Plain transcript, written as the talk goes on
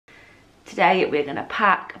Today we're gonna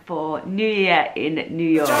pack for New Year in New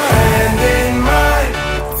York. Hand in mine,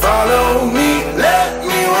 follow me, let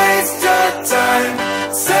me waste your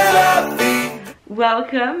time, set up the...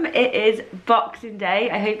 Welcome, it is Boxing Day.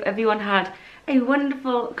 I hope everyone had a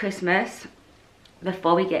wonderful Christmas.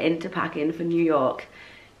 Before we get into packing for New York,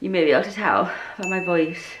 you may be able to tell by my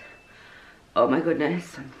voice, oh my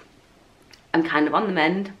goodness, I'm kind of on the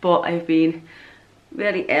mend, but I've been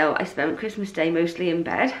really ill. I spent Christmas Day mostly in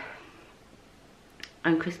bed,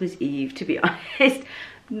 and Christmas Eve, to be honest,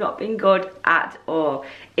 not been good at all.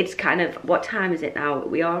 It's kind of, what time is it now?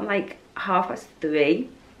 We are on like 3:30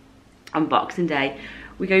 on Boxing Day.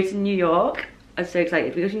 We go to New York. I'm so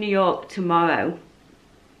excited. We go to New York tomorrow,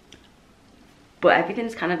 but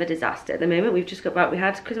everything's kind of a disaster at the moment. We've just got back, we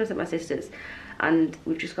had Christmas at my sister's, and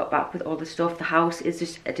we've just got back with all the stuff. The house is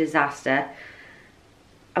just a disaster,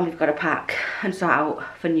 and we've got to pack and sort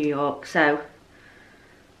out for New York. So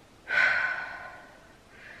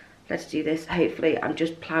let's do this. Hopefully, I'm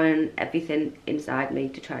just planning everything inside me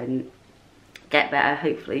to try and get better.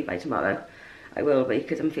 Hopefully by tomorrow I will be,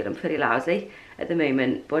 because I'm feeling pretty lousy at the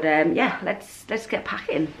moment. But yeah, let's get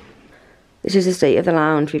packing. This is the state of the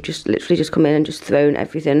lounge. We've just literally just come in and just thrown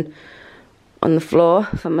everything on the floor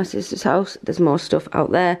from my sister's house. There's more stuff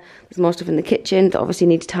out there. There's more stuff in the kitchen that obviously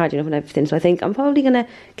needs tidying up and everything. So I think I'm probably gonna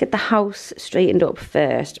get the house straightened up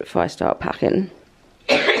first before I start packing.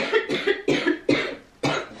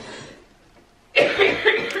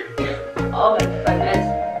 Oh my goodness.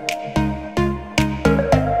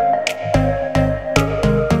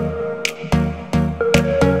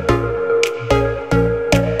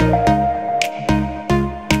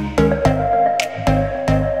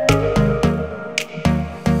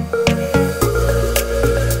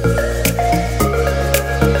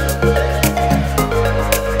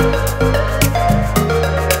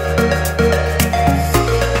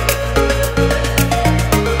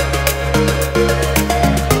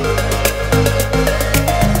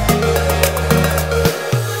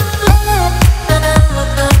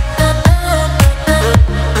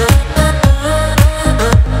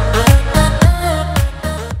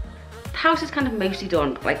 House is kind of mostly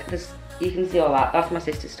done. Like this, you can see all that. That's my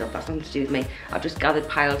sister's stuff. That's nothing to do with me. I've just gathered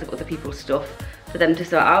piles of other people's stuff for them to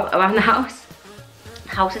sort out around the house.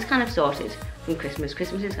 House is kind of sorted from Christmas.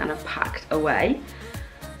 Christmas is kind of packed away.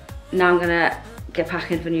 Now I'm gonna get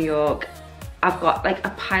packing for New York. I've got like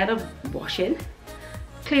a pile of washing,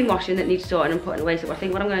 clean washing that needs sorting and putting away. So I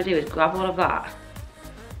think what I'm gonna do is grab all of that,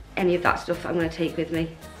 any of that stuff that I'm gonna take with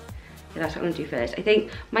me. Yeah, that's what I'm gonna do first. I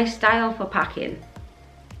think my style for packing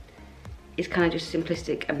is kind of just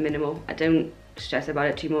simplistic and minimal. I don't stress about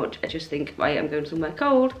it too much. I just think, right, I'm going somewhere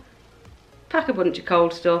cold, pack a bunch of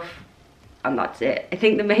cold stuff, and that's it. I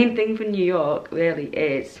think the main thing for New York really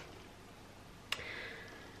is,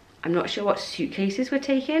 I'm not sure what suitcases we're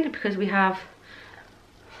taking, because we have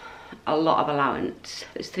a lot of allowance.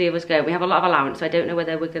 There's 3 of us going. We have a lot of allowance, so I don't know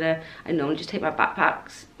whether we're gonna, I normally just take my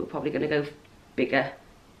backpacks. We're probably gonna go bigger.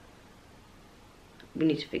 We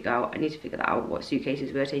need to figure out, I need to figure that out, what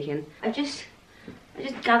suitcases we're taking. I just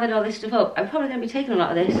gathered all this stuff up. I'm probably gonna be taking a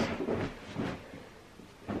lot of this.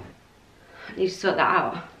 I need to sort that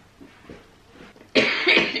out.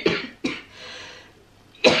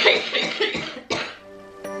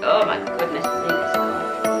 Oh my goodness me.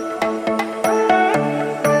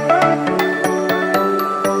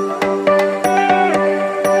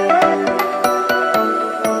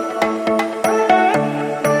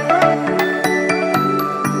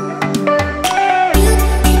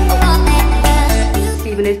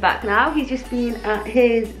 Is back now. He's just been at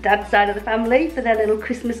his dad's side of the family for their little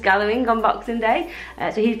Christmas gathering on Boxing Day.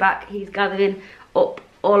 So he's back, he's gathering up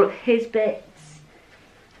all of his bits.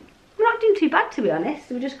 We're not doing too bad, to be honest.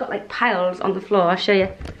 We've just got like piles on the floor. I'll show you.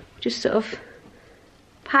 Just sort of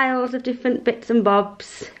piles of different bits and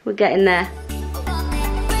bobs. We're getting there.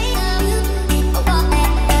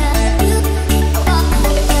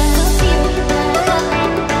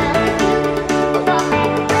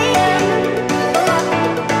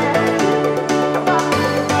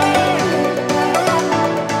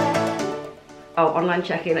 Oh, online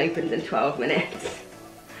check-in opens in 12 minutes.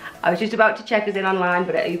 I was just about to check us in online,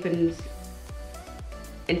 but it opens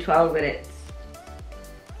in 12 minutes.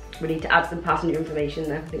 We need to add some passenger information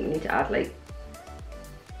though. I think we need to add like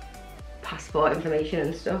passport information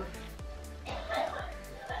and stuff.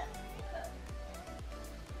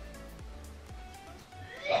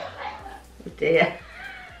 Oh dear.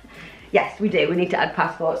 Yes, we do. We need to add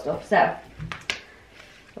passport stuff. So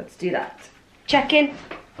let's do that. Check-in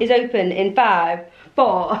is open in 5,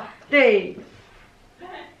 4, 3.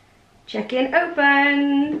 Check-in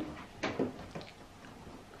open.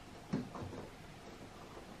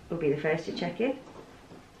 be the first to check in.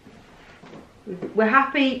 We're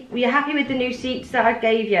happy with the new seats that I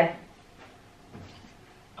gave you?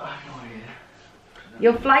 I have no idea.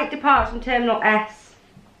 Your flight departs from Terminal S.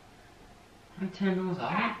 How many terminals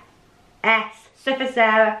are there? S. So for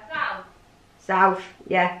Sarah. South. South,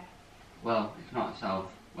 yeah. Well, it's not south.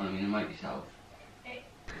 Well, I mean, it might be south.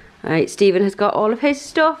 Alright, Stephen has got all of his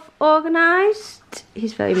stuff organised.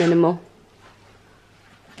 He's very minimal.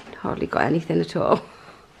 Hardly got anything at all.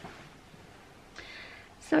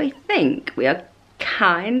 So I think we are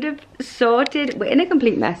kind of sorted. We're in a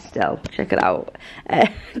complete mess still. Check it out.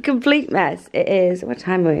 Complete mess. It is, what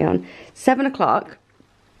time are we on? 7 o'clock.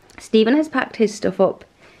 Stephen has packed his stuff up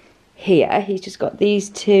here. He's just got these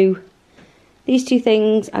two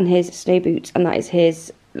things and his snow boots, and that is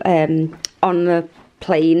his on the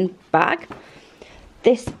plane bag.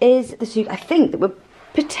 This is the suit. I think that we're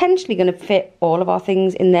potentially going to fit all of our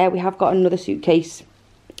things in there. We have got another suitcase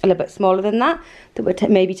a little bit smaller than that we're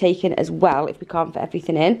maybe taking as well if we can't fit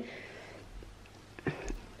everything in.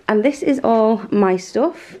 And this is all my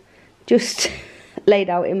stuff, just laid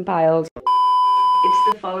out in piles.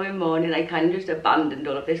 It's the following morning. I kind of just abandoned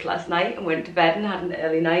all of this last night and went to bed and had an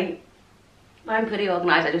early night. I'm pretty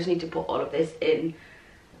organised. I just need to put all of this in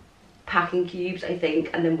packing cubes, I think,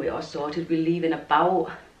 and then we are sorted. We leave in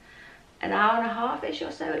about an hour and a half-ish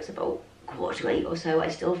or so. It's about 7:45 or so. I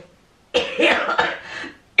still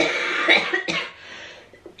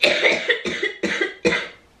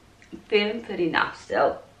feeling pretty naff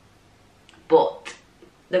still, but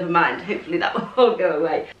never mind, hopefully that will all go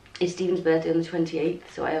away. It's Stephen's birthday on the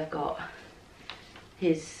 28th, so I have got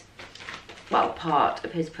his, well, part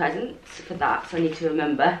of his presents for that, so I need to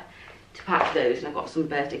remember to pack those, and I've got some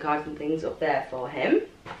birthday cards and things up there for him.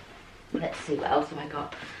 Let's see, what else have I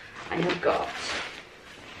got? I have got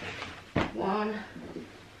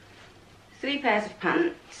 3 pairs of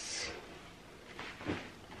pants,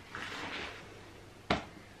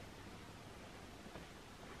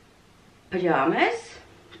 pyjamas,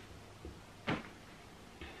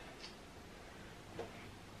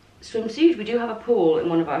 swimsuit. We do have a pool in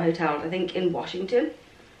one of our hotels, I think in Washington.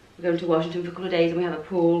 We're going to Washington for a couple of days and we have a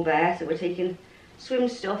pool there, so we're taking swim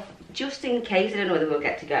stuff just in case. I don't know whether we'll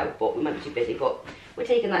get to go, but we might be too busy, but we're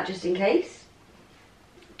taking that just in case.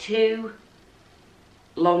 2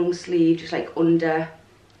 long sleeve, just like under,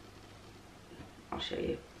 I'll show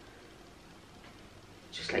you,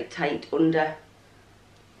 just like tight under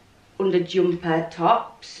jumper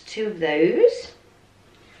tops, 2 of those.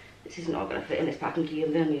 This is not going to fit in this packing cube,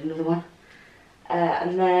 I'm going to need another one.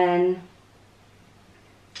 And then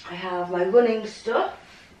I have my running stuff.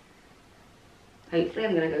 Hopefully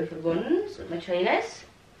I'm going to go for runs with my trainers.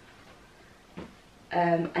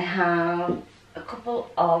 I have a couple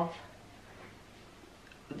of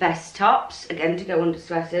vest tops, again to go under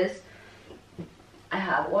sweaters. I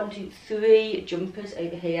have 1, 2, 3 jumpers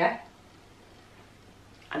over here.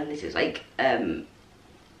 And then this is like a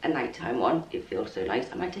nighttime one. It feels so nice.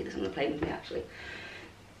 I might take this on the plane with me actually.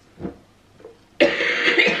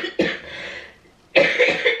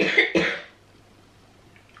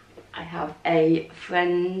 I have a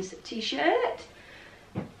Friends t-shirt.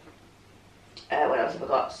 What else have I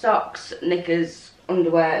got? Socks, knickers,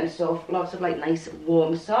 underwear and stuff. Lots of like nice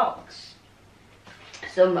warm socks.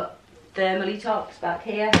 Some thermally tops back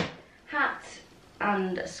here. Hat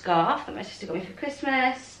and a scarf that my sister got me for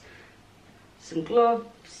Christmas. Some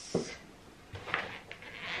gloves.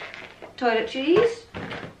 Toiletries.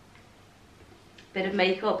 Bit of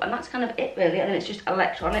makeup, and that's kind of it really, and then it's just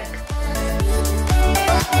electronics.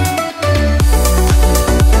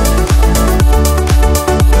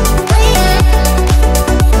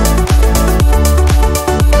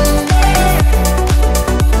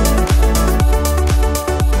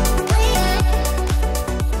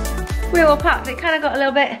 We're all packed. It kind of got a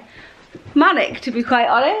little bit manic, to be quite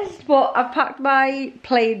honest, but I've packed my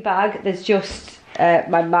plane bag. There's just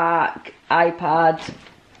my Mac, iPad,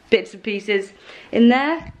 bits and pieces in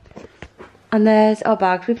there, and there's our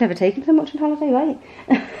bags. We've never taken so much on holiday, right?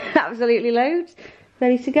 Absolutely loads,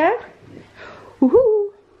 ready to go.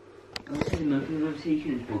 Woohoo! I was thinking of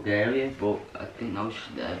taking in Bulgaria, but I think that was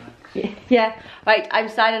there. Yeah, right, I'm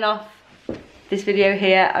signing off this video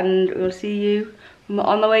here, and we'll see you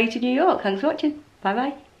on the way to New York. Thanks for watching. Bye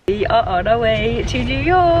bye. We are on our way to New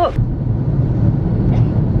York.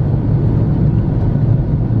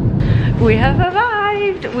 We have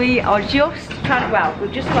arrived. We are just trying, well,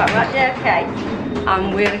 we're just about, we're at JFK,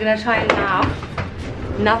 and we're going to try and now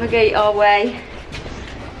navigate our way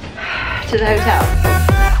to the hotel.